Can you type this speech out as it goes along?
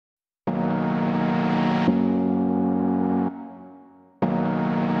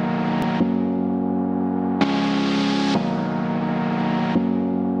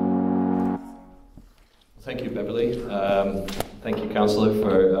Beverly. Thank you, Councillor,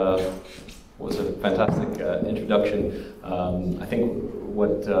 for what was a fantastic introduction. I think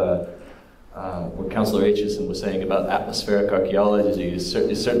what Councillor Aitchison was saying about atmospheric archaeology is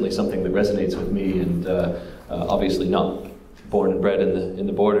certainly something that resonates with me, and obviously not born and bred in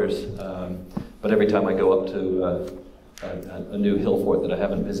the borders, but every time I go up to a new hill fort that I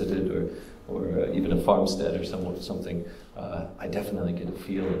haven't visited, or even a farmstead or something, I definitely get a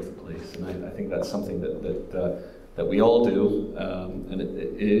feel of the place, and I think that's something that we all do, and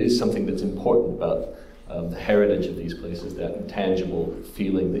it is something that's important about the heritage of these places, that intangible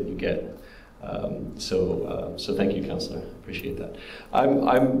feeling that you get. So thank you, Councillor. I appreciate that. And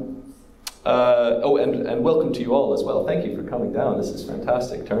welcome to you all as well. Thank you for coming down. This is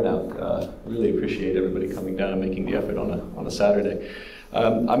fantastic turnout. Really appreciate everybody coming down and making the effort on a Saturday.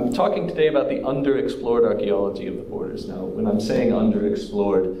 I'm talking today about the underexplored archaeology of the borders. Now, when I'm saying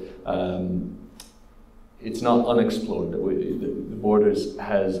underexplored, it's not unexplored. The borders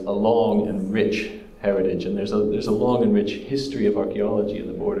has a long and rich heritage, and there's a long and rich history of archaeology in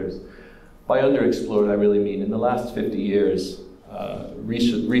the borders. By underexplored, I really mean in the last 50 years,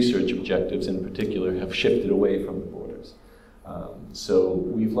 research objectives in particular have shifted away from the borders. So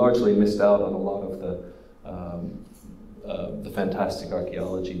we've largely missed out on a lot of the fantastic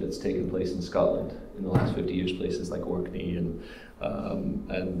archaeology that's taken place in Scotland in the last 50 years. Places like Orkney and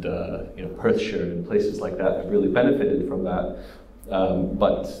Perthshire and places like that have really benefited from that.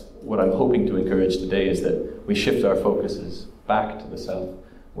 But what I'm hoping to encourage today is that we shift our focuses back to the south,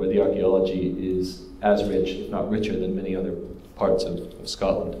 where the archaeology is as rich, if not richer, than many other parts of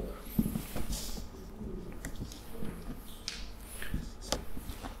Scotland.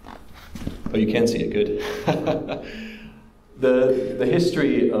 Oh, you can see it, good. The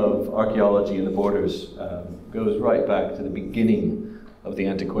history of archaeology in the borders goes right back to the beginning of the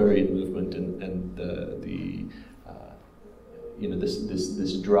antiquarian movement and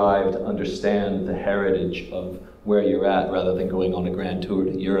this drive to understand the heritage of where you're at, rather than going on a grand tour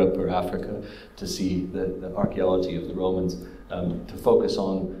to Europe or Africa to see the archaeology of the Romans, to focus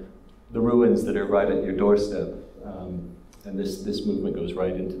on the ruins that are right at your doorstep. And this movement goes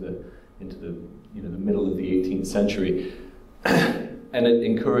right into the middle of the 18th century. And it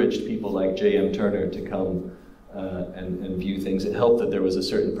encouraged people like J.M. Turner to come and view things. It helped that there was a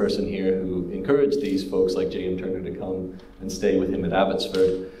certain person here who encouraged these folks like J.M. Turner to come and stay with him at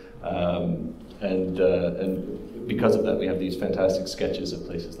Abbotsford. And because of that, we have these fantastic sketches of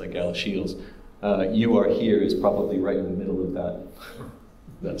places like Galashiels. You Are Here is probably right in the middle of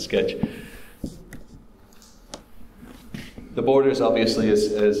that sketch. The borders, obviously,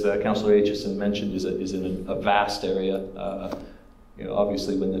 as Councillor Aitchison mentioned, is in a vast area.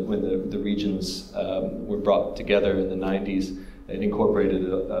 Obviously, when the regions were brought together in the 90s, it incorporated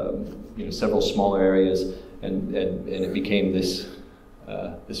several smaller areas, and it became this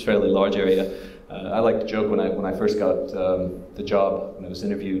fairly large area. I like to joke when I first got the job, when I was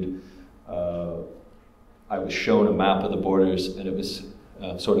interviewed, I was shown a map of the borders, and it was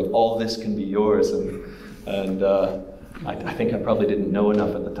sort of, all this can be yours, and I think I probably didn't know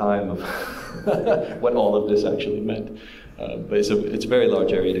enough at the time of what all of this actually meant. But it's a very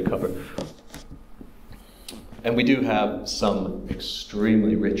large area to cover. And we do have some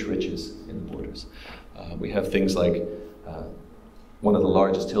extremely rich riches in the borders. We have things like one of the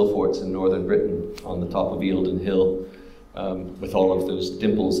largest hill forts in northern Britain on the top of Eildon Hill, with all of those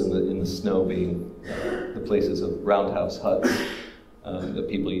dimples in the snow being the places of roundhouse huts that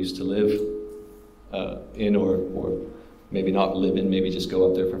people used to live in, or maybe not live in, maybe just go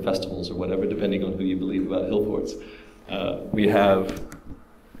up there for festivals or whatever, depending on who you believe about hill forts. We have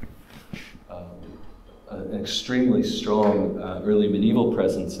an extremely strong early medieval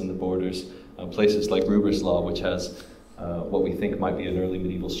presence in the borders. Places like Ruberslaw, which has what we think might be an early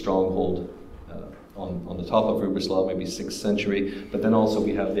medieval stronghold on the top of Ruberslaw, maybe 6th century. But then also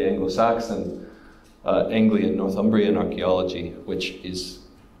we have the Anglo-Saxon, Anglian, Northumbrian archaeology, which is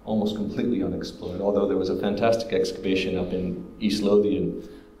almost completely unexplored, although there was a fantastic excavation up in East Lothian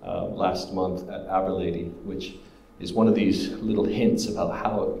last month at Aberlady, which is one of these little hints about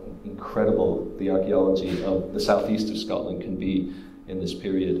how incredible the archaeology of the southeast of Scotland can be in this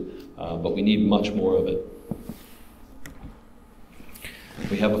period, but we need much more of it.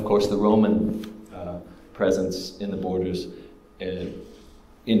 We have, of course, the Roman presence in the borders,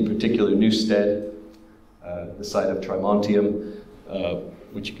 in particular Newstead, the site of Trimontium,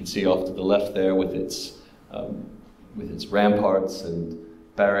 which you can see off to the left there with its ramparts and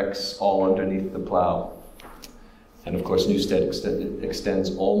barracks all underneath the plough. And of course, Newstead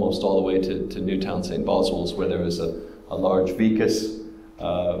extends almost all the way to Newtown St. Boswell's, where there is a large vicus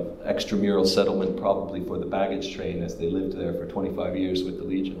extramural settlement probably for the baggage train as they lived there for 25 years with the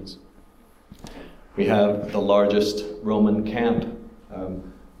legions. We have the largest Roman camp,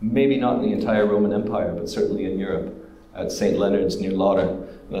 maybe not in the entire Roman Empire, but certainly in Europe, at St. Leonard's near Lauder.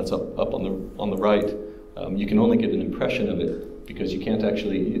 That's up on the right. You can only get an impression of it because you can't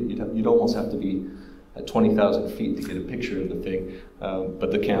actually, you'd almost have to be at 20,000 feet to get a picture of the thing,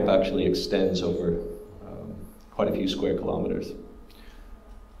 but the camp actually extends over quite a few square kilometers.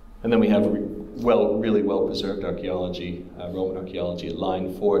 And then we have really well-preserved archaeology, Roman archaeology at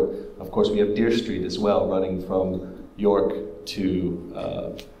Lyne Fort. Of course, we have Deer Street as well, running from York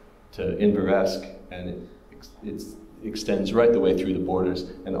to Inveresk, and it extends right the way through the borders,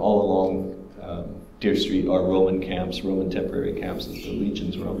 and all along Deer Street are Roman camps, Roman temporary camps, as the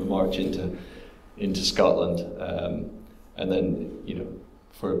legions were on the march into Scotland, and then, you know,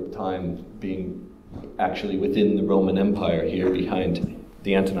 for a time being actually within the Roman Empire here behind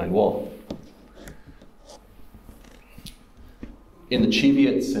the Antonine Wall. In the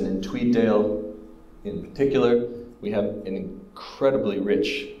Cheviots and in Tweeddale in particular, we have an incredibly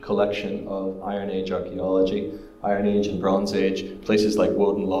rich collection of Iron Age archaeology, Iron Age and Bronze Age, places like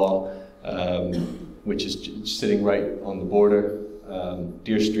Woden Law, which is sitting right on the border,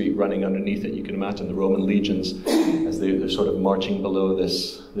 Deer Street running underneath it. You can imagine the Roman legions as they're sort of marching below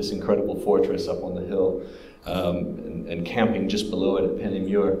this incredible fortress up on the hill, and camping just below it at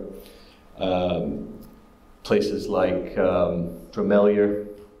Penny-Muir. Places like Dromellier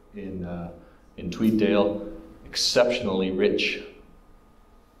in Tweeddale, exceptionally rich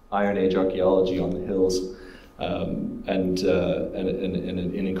Iron Age archaeology on the hills, and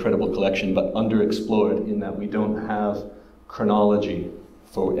an incredible collection, but underexplored in that we don't have chronology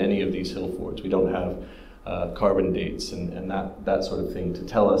for any of these hill forts. We don't have carbon dates and that sort of thing to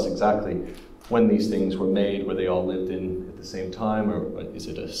tell us exactly when these things were made. Were they all lived in at the same time, or is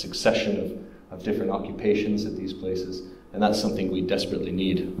it a succession of different occupations at these places? And that's something we desperately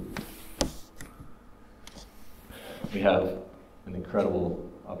need. We have an incredible,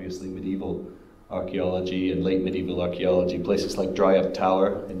 obviously, medieval archaeology and late medieval archaeology, places like Dryup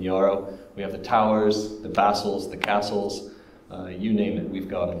Tower in Yarrow. We have the towers, the bastles, the castles, you name it, we've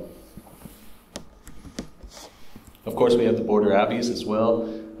got them. Of course, we have the border abbeys as well,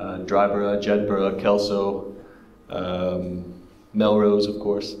 Dryborough, Jedburgh, Kelso, Melrose, of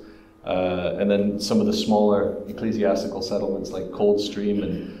course, and then some of the smaller ecclesiastical settlements like Coldstream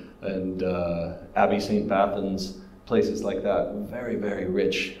and Abbey St. Bathans, places like that. Very, very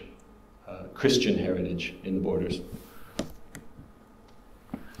rich Christian heritage in the borders.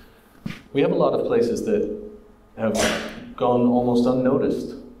 We have a lot of places that have gone almost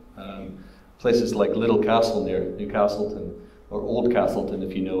unnoticed. Places like Little Castle near Newcastleton, or Old Castleton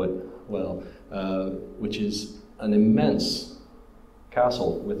if you know it well, which is an immense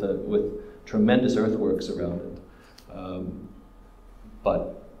castle with tremendous earthworks around it.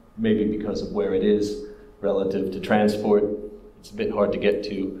 But maybe because of where it is relative to transport, it's a bit hard to get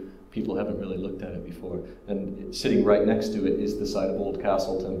to. People haven't really looked at it before. And sitting right next to it is the site of Old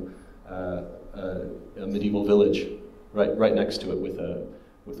Castleton, a medieval village, right next to it with a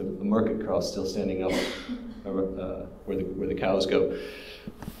market cross still standing up where the cows go.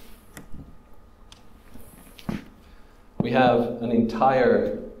 We have an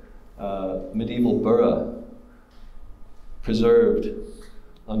entire medieval borough preserved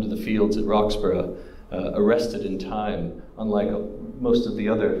under the fields at Roxburgh, arrested in time, unlike most of the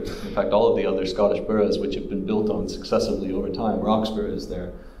other, in fact all of the other Scottish boroughs which have been built on successively over time. Roxburgh is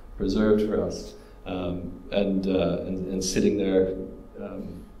there, preserved for us, and sitting there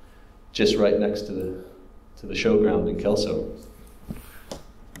just right next to the showground in Kelso.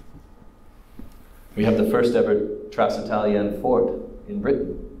 We have the first ever Transitalian fort in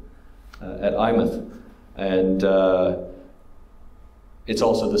Britain at Eyemouth, and it's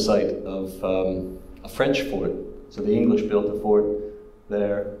also the site of a French fort. So the English built a fort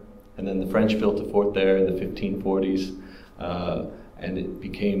there, and then the French built a fort there in the 1540s, and it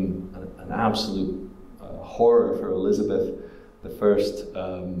became an absolute horror for Elizabeth I,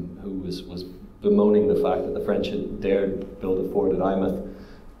 who was bemoaning the fact that the French had dared build a fort at Eyemouth.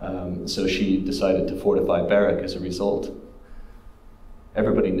 So she decided to fortify Berwick as a result.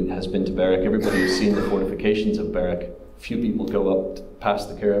 Everybody has been to Berwick, everybody has seen the fortifications of Berwick. Few people go up past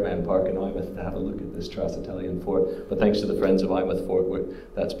the caravan park in Eyemouth to have a look at this Transitalian fort, but thanks to the Friends of Eyemouth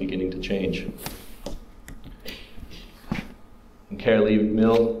Fort, that's beginning to change. In Caerleigh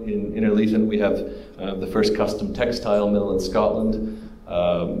Mill in Innerleithen, we have the first custom textile mill in Scotland.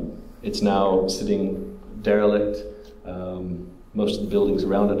 It's now sitting derelict. Most of the buildings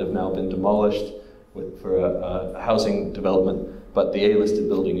around it have now been demolished for a housing development. but the A-listed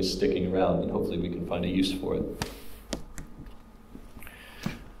building is sticking around, and hopefully we can find a use for it.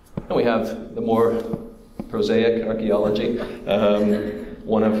 And we have the more prosaic archaeology,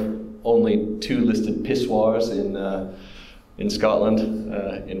 one of only 2 listed pissoirs in Scotland,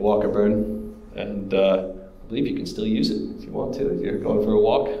 in Walkerburn, and I believe you can still use it if you want to, if you're going for a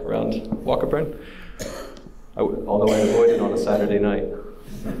walk around Walkerburn. Although I avoid it on a Saturday night.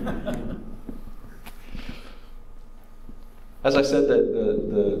 As I said,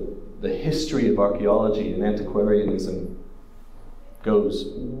 the history of archaeology and antiquarianism goes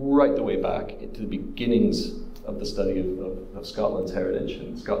right the way back to the beginnings of the study of Scotland's heritage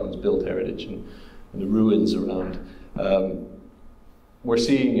and Scotland's built heritage and the ruins around. We're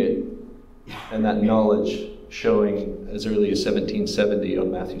seeing it and that knowledge showing as early as 1770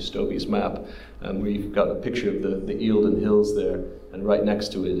 on Matthew Stobie's map, where you've got a picture of the Eildon Hills there, and right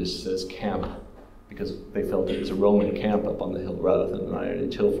next to it says camp, because they felt it was a Roman camp up on the hill rather than an Iron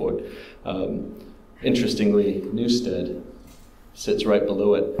Age hill fort. Interestingly, Newstead sits right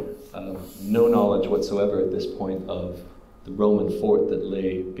below it. No knowledge whatsoever at this point of the Roman fort that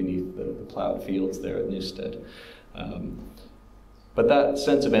lay beneath the ploughed fields there at Newstead. But that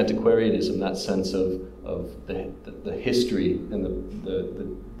sense of antiquarianism, that sense of the history and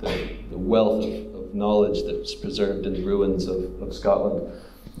the wealth of knowledge that's preserved in the ruins of Scotland,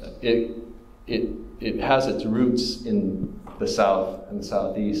 it has its roots in the south and the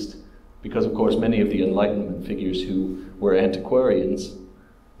southeast, because of course many of the Enlightenment figures who were antiquarians,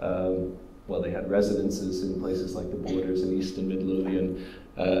 well, they had residences in places like the Borders in East and Midlothian.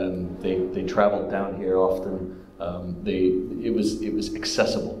 They traveled down here often. It was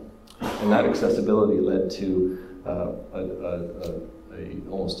accessible, and that accessibility led to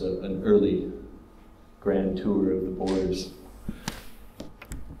almost an early grand tour of the Borders.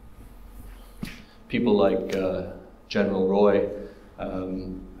 People like General Roy,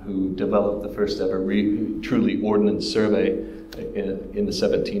 who developed the first ever truly ordnance survey in the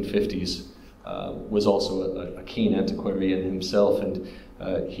 1750s, was also a keen antiquarian himself, and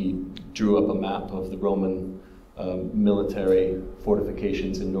he drew up a map of the Roman military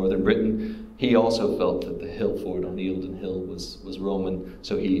fortifications in northern Britain. He also felt that the hill fort on Eildon Hill was Roman,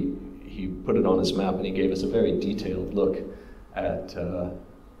 so he put it on his map, and he gave us a very detailed look at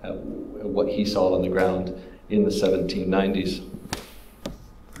what he saw on the ground in the 1790s.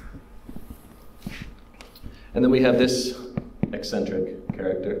 And then we have this eccentric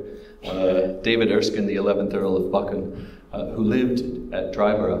character, David Erskine, the 11th Earl of Buchan, who lived at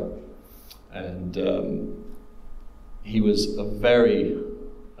Dryborough, and he was a very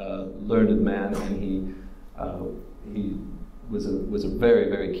learned man, and he was a very,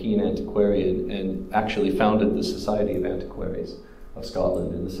 very keen antiquarian, and actually founded the Society of Antiquaries of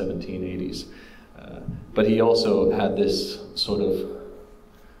Scotland in the 1780s. But he also had this sort of,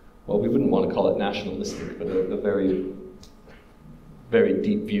 well, we wouldn't want to call it nationalistic, but a very, very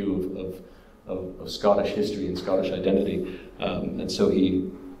deep view of Scottish history and Scottish identity. And so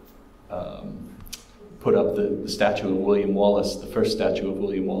he put up the statue of William Wallace, the first statue of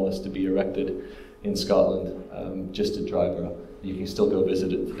William Wallace to be erected in Scotland, just at Dryborough. You can still go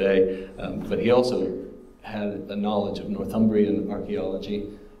visit it today. But he also had a knowledge of Northumbrian archaeology,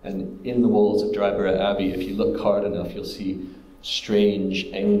 and in the walls of Dryborough Abbey, if you look hard enough, you'll see strange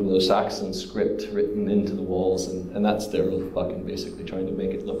Anglo-Saxon script written into the walls, and that's the Earl of Buchan basically trying to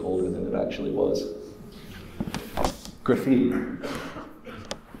make it look older than it actually was. Graffiti.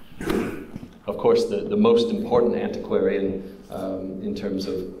 Of course, the most important antiquarian in terms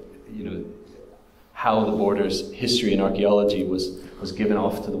of, you know, how the Borders' history and archaeology was given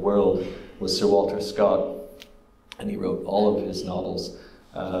off to the world was Sir Walter Scott, and he wrote all of his novels.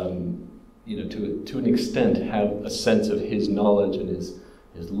 You know, to an extent, have a sense of his knowledge and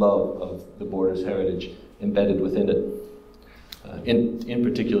his love of the Borders' heritage embedded within it. In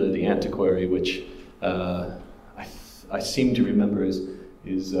particular, the Antiquary, which I seem to remember is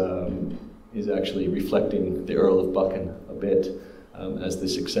actually reflecting the Earl of Buchan a bit as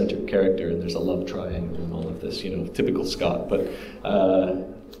this eccentric character, and there's a love triangle and all of this, you know, typical Scott. But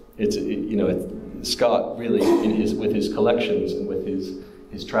Scott really, with his collections and with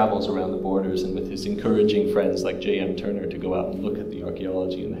his travels around the Borders, and with his encouraging friends like J.M. Turner to go out and look at the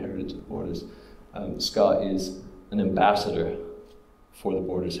archaeology and the heritage of the Borders, Scott is an ambassador for the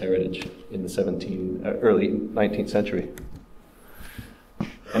Borders' heritage in the early 19th century.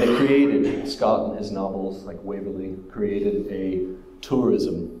 And it created, Scott and his novels like Waverley, created a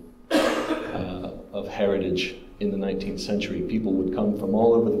tourism of heritage in the 19th century. People would come from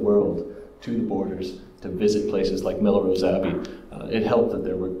all over the world to the Borders to visit places like Melrose Abbey. It helped that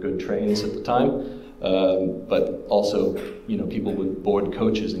there were good trains at the time, but also, you know, people would board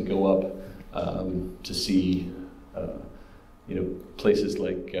coaches and go up to see, you know, places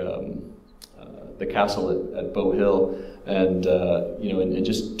like the castle at Bow Hill, and you know, and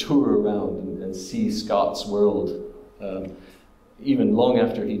just tour around and see Scott's world. Even long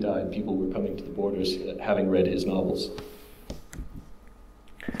after he died, people were coming to the borders having read his novels.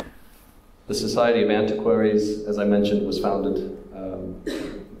 The Society of Antiquaries, as I mentioned, was founded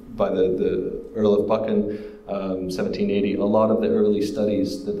by the Earl of Buchan, 1780. A lot of the early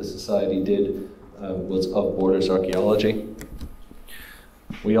studies that the Society did was of borders archaeology.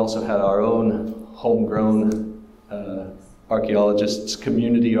 We also had our own homegrown archaeologists,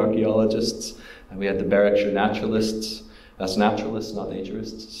 community archaeologists, and we had the Berwickshire naturalists. That's naturalists, not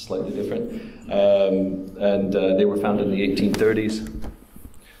naturists, slightly different. And they were founded in the 1830s.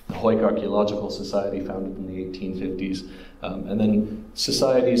 The Hawick Archaeological Society, founded in the 1850s. And then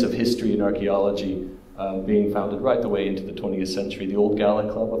societies of history and archaeology being founded right the way into the 20th century. The Old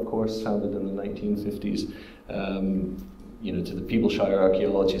Gaelic Club, of course, founded in the 1950s. You know, to the Peebleshire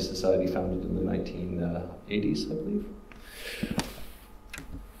Archaeology Society, founded in the 1980s, I believe.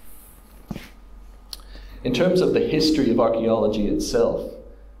 In terms of the history of archaeology itself,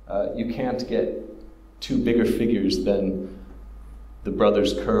 you can't get two bigger figures than the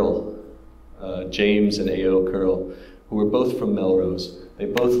brothers Curl, James and A.O. Curl, who were both from Melrose. They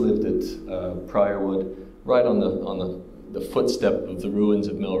both lived at Priorwood, right on the footstep of the ruins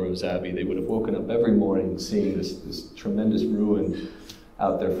of Melrose Abbey. They would have woken up every morning seeing this tremendous ruin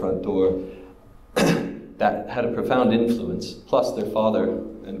out their front door. That had a profound influence, plus their father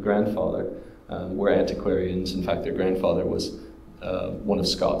and grandfather were antiquarians. In fact, their grandfather was one of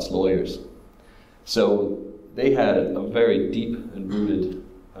Scott's lawyers. So they had a very deep and rooted,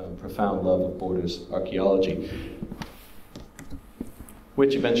 profound love of borders archaeology,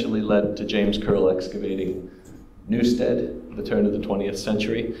 which eventually led to James Curl excavating Newstead at the turn of the 20th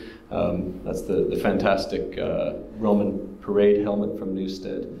century. That's the fantastic Roman parade helmet from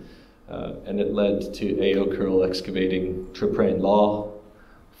Newstead. And it led to A.O. Curl excavating Traprain Law,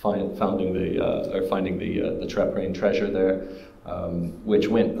 finding the Traprain treasure there, which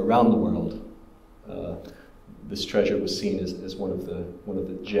went around the world. This treasure was seen as one of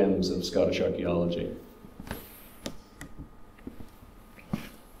the gems of Scottish archaeology.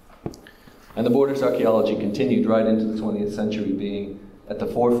 And the borders archaeology continued right into the 20th century, being at the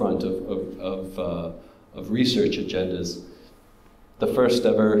forefront of research agendas. The first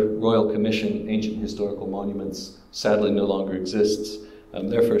ever Royal Commission Ancient Historical Monuments sadly no longer exists.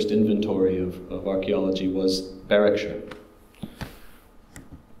 Their first inventory of archaeology was Berwickshire.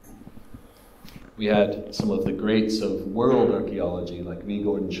 We had some of the greats of world archaeology, like V.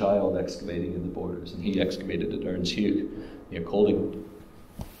 Gordon Child, excavating in the borders, and he excavated at Ern's Hugh near Colding.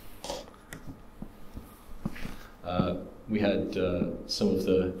 We had some of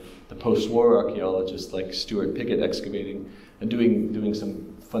the post-war archaeologists like Stuart Piggott excavating and doing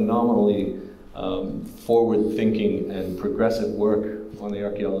some phenomenally forward-thinking and progressive work on the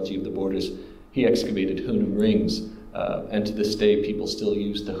archaeology of the borders. He excavated Hunam rings, and to this day people still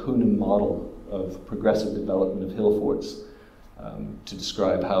use the Hunam model of progressive development of hill forts to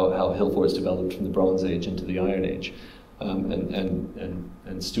describe how hill forts developed from the Bronze Age into the Iron Age.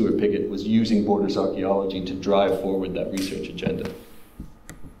 And Stuart Piggott was using borders archaeology to drive forward that research agenda.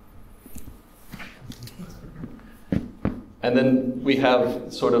 And then we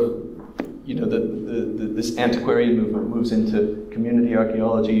have sort of, you know, this antiquarian movement moves into community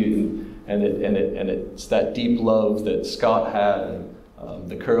archaeology, and it's that deep love that Scott had and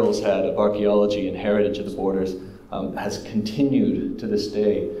the Curls had of archaeology and heritage of the borders has continued to this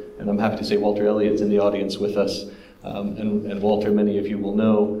day. And I'm happy to say Walter Elliott's in the audience with us. And Walter, many of you will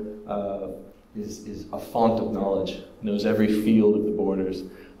know, is a font of knowledge, knows every field of the borders,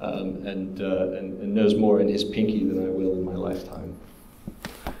 and knows more in his pinky than I will in my lifetime.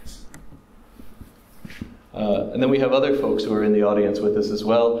 And then we have other folks who are in the audience with us as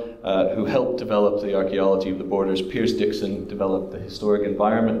well, who helped develop the archaeology of the borders. Piers Dixon developed the historic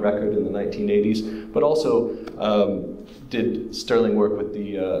environment record in the 1980s, but also did sterling work with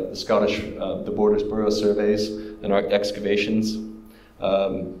the Scottish, the Borders Borough surveys and excavations.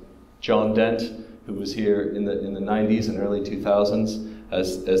 John Dent, who was here in the 90s and early 2000s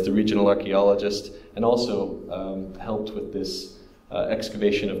as the regional archaeologist, and also helped with this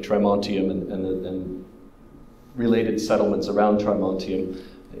excavation of Trimontium and related settlements around Trimontium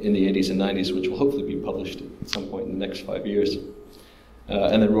in the 80s and 90s, which will hopefully be published at some point in the next 5 years.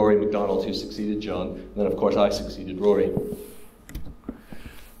 And then Rory MacDonald, who succeeded John, and then of course I succeeded Rory.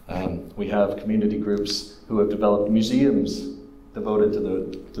 We have community groups who have developed museums devoted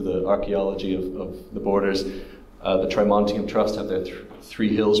to the archaeology of the borders. The Trimontium Trust have their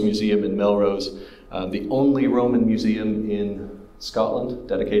Three Hills Museum in Melrose, the only Roman museum in Scotland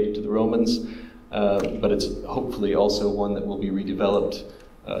dedicated to the Romans, but it's hopefully also one that will be redeveloped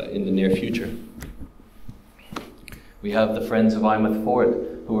in the near future. We have the Friends of Eyemouth Fort,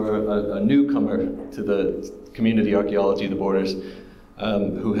 who are a newcomer to the community archaeology of the borders,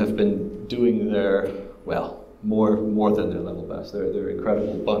 who have been doing their, well, more than their level best. They're an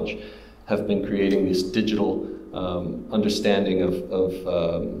incredible bunch, have been creating this digital understanding of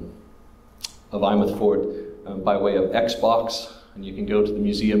Eyemouth Fort by way of Xbox. And you can go to the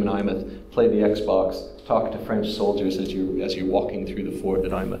museum in Eyemouth, play the Xbox, talk to French soldiers as you're walking through the fort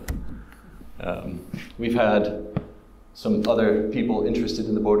at Eyemouth. We've had some other people interested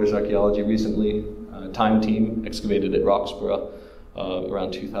in the borders archaeology recently. Time Team excavated at Roxburgh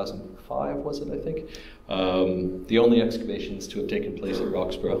around 2005, was it, I think? The only excavations to have taken place at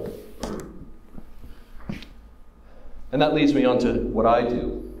Roxburgh. And that leads me on to what I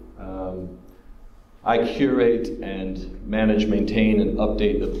do. I curate and manage, maintain, and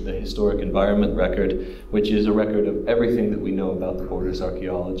update the Historic Environment Record, which is a record of everything that we know about the borders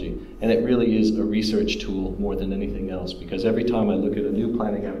archaeology. And it really is a research tool more than anything else, because every time I look at a new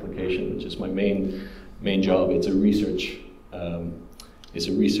planning application, which is my main job, it's a research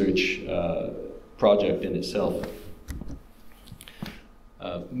project in itself.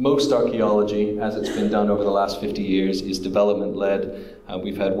 Most archaeology, as it's been done over the last 50 years, is development-led.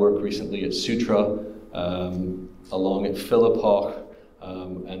 We've had work recently at Sutra, along at Philiphaugh,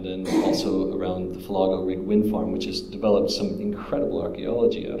 and then also around the Falago Rig Wind Farm, which has developed some incredible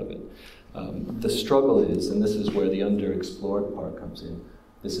archaeology out of it. The struggle is, and this is where the underexplored part comes in,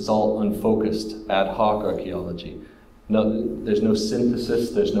 this is all unfocused, ad hoc archaeology. There's no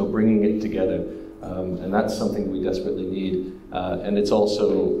synthesis, there's no bringing it together, and that's something we desperately need. And it's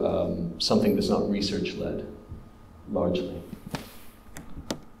also something that's not research-led, largely.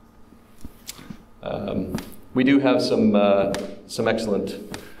 We do have some excellent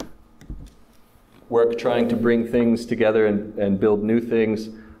work trying to bring things together and build new things.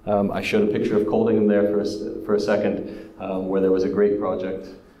 I showed a picture of Coldingham there for a second, where there was a great project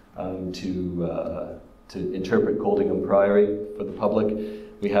to interpret Coldingham Priory for the public.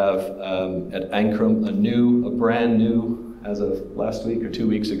 We have at Ancrum a brand new, as of last week or 2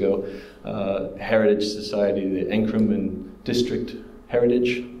 weeks ago, Heritage Society, the Ancrum and District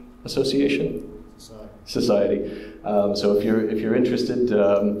Heritage Association? Society. So if you're interested,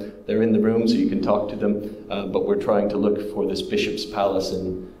 they're in the room, so you can talk to them. But we're trying to look for this Bishop's Palace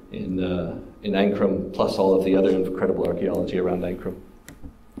in Ancrum, plus all of the other incredible archaeology around Ancrum.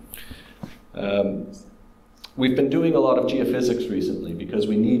 We've been doing a lot of geophysics recently because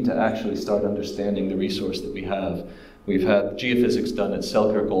we need to actually start understanding the resource that we have. We've had geophysics done at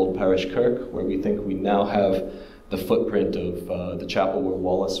Selkirk Old Parish Kirk, where we think we now have the footprint of the chapel where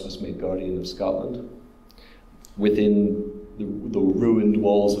Wallace was made Guardian of Scotland, within the ruined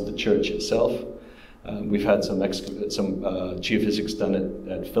walls of the church itself. We've had some geophysics done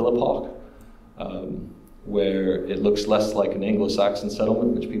at Philiphaugh, where it looks less like an Anglo-Saxon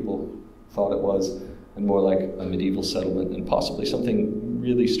settlement, which people thought it was, and more like a medieval settlement, and possibly something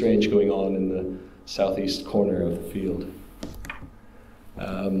really strange going on in the southeast corner of the field.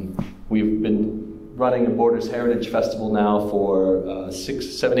 We've been running a Borders Heritage Festival now for 6,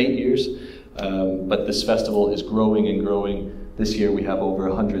 7, 8 years, but this festival is growing and growing. This year we have over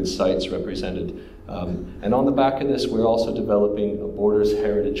 100 sites represented. And on the back of this, we're also developing a Borders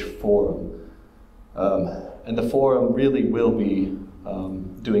Heritage Forum. And the forum really will be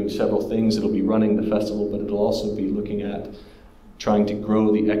doing several things. It'll be running the festival, but it'll also be looking at trying to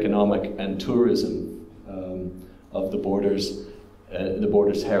grow the economic and tourism of the borders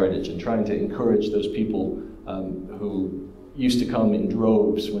heritage, and trying to encourage those people who used to come in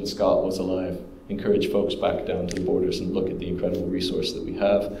droves when Scott was alive, encourage folks back down to the borders and look at the incredible resource that we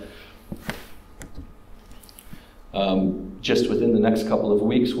have. Just within the next couple of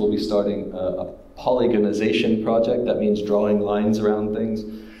weeks, we'll be starting a polygonization project. That means drawing lines around things.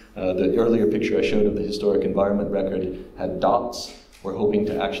 The earlier picture I showed of the Historic Environment Record had dots. We're hoping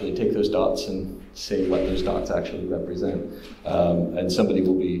to actually take those dots and say what those dots actually represent. And somebody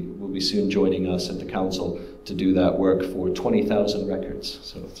will be soon joining us at the council to do that work for 20,000 records.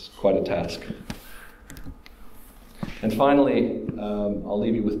 So it's quite a task. And finally, I'll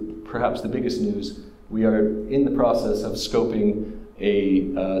leave you with perhaps the biggest news. We are in the process of scoping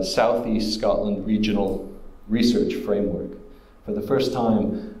a Southeast Scotland regional research framework. For the first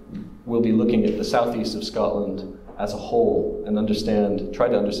time, we'll be looking at the southeast of Scotland as a whole and try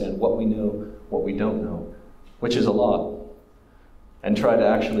to understand what we know, what we don't know, which is a lot. and try to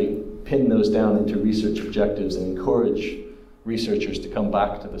actually pin those down into research objectives and encourage researchers to come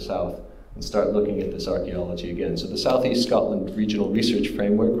back to the South and start looking at this archaeology again. So the Southeast Scotland Regional Research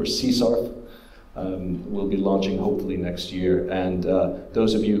Framework, or CSARF, will be launching hopefully next year. And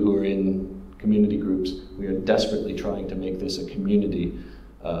those of you who are in community groups, we are desperately trying to make this a community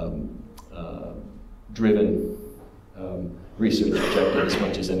driven research objective as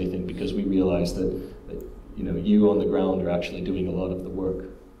much as anything, because we realize that you on the ground are actually doing a lot of the work.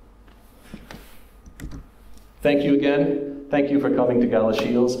 Thank you again. Thank you for coming to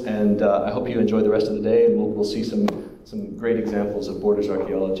Galashiels, and I hope you enjoy the rest of the day, and we'll see some great examples of borders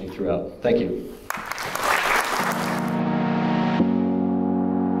archaeology throughout. Thank you.